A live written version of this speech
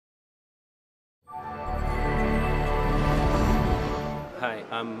Hi,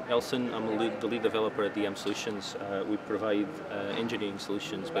 I'm Elson. I'm the lead developer at EDEM Solutions. We provide engineering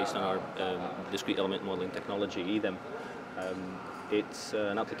solutions based on our discrete element modeling technology, EDEM. It's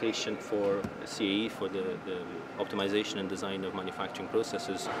an application for CAE, for the optimization and design of manufacturing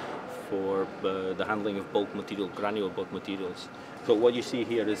processes for the handling of bulk material, granular bulk materials. So what you see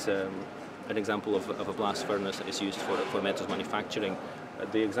here is an example of a blast furnace that is used for metals manufacturing.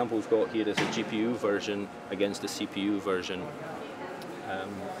 The example we've got here is a GPU version against the CPU version.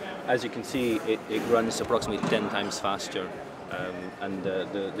 As you can see, it runs approximately 10 times faster, and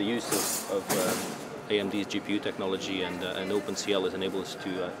the use of AMD's GPU technology and OpenCL has enabled us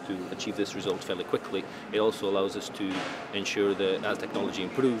to achieve this result fairly quickly. It also allows us to ensure that as technology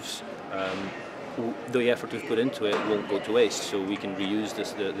improves, the effort we've put into it won't go to waste, so we can reuse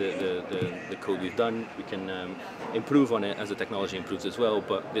the code we've done. We can improve on it as the technology improves as well,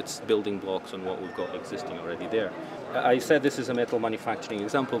 but it's building blocks on what we've got existing already there. I said this is a metal manufacturing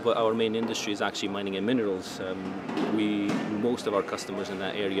example, but our main industry is actually mining and minerals. Most of our customers in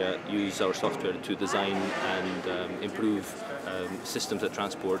that area use our software to design and improve systems that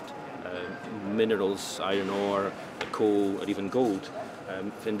transport minerals, iron ore, coal, or even gold.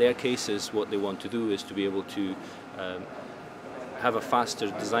 In their cases, what they want to do is to be able to have a faster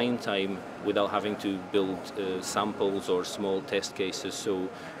design time without having to build samples or small test cases. So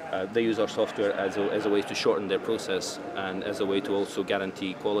they use our software as a way to shorten their process and as a way to also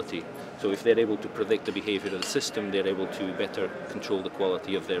guarantee quality. So if they're able to predict the behavior of the system, they're able to better control the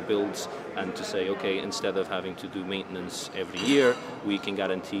quality of their builds and to say, okay, instead of having to do maintenance every year, we can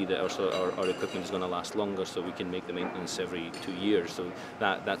guarantee that our equipment is going to last longer, so we can make the maintenance every 2 years. So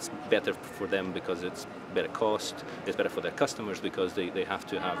that's better for them because it's better cost, it's better for their customers because they have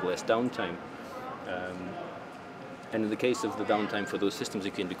to have less downtime. And in the case of the downtime for those systems,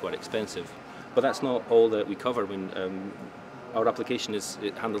 it can be quite expensive. But that's not all that we cover. Our application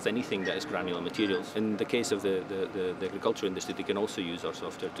it handles anything that is granular materials. In the case of the agriculture industry, they can also use our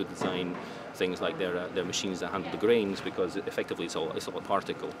software to design things like their machines that handle the grains, because effectively it's all a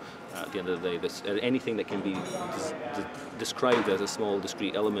particle. At the end of the day, anything that can be described as a small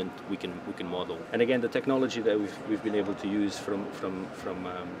discrete element, we can model. And again, the technology that we've been able to use from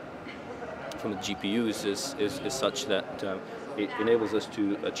the GPUs is such that it enables us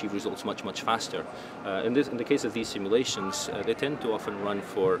to achieve results much faster. In the case of these simulations, they tend to often run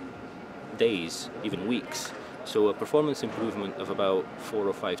for days, even weeks. So a performance improvement of about 4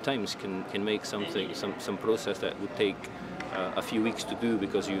 or 5 times can make some process that would take a few weeks to do,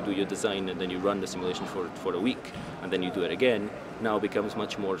 because you do your design and then you run the simulation for a week and then you do it again, now becomes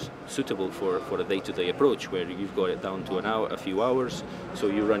much more suitable for a day-to-day approach where you've got it down to a few hours. So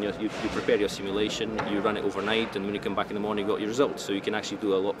you prepare your simulation, you run it overnight, and when you come back in the morning you got your results. So you can actually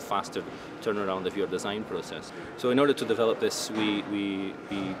do a lot faster turnaround of your design process. So in order to develop this, we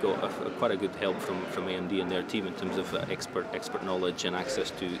got quite a good help from AMD and their team in terms of expert knowledge and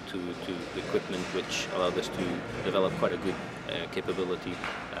access to the equipment, which allowed us to develop quite a good capability,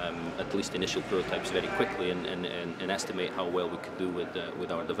 at least initial prototypes, very quickly, and estimate how well we could do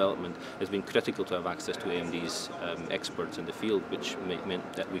with our development. It's been critical to have access to AMD's experts in the field, which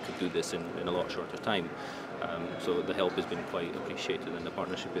meant that we could do this in a lot shorter time. So the help has been quite appreciated, and the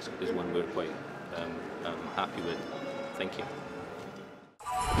partnership is one we're quite happy with. Thank you.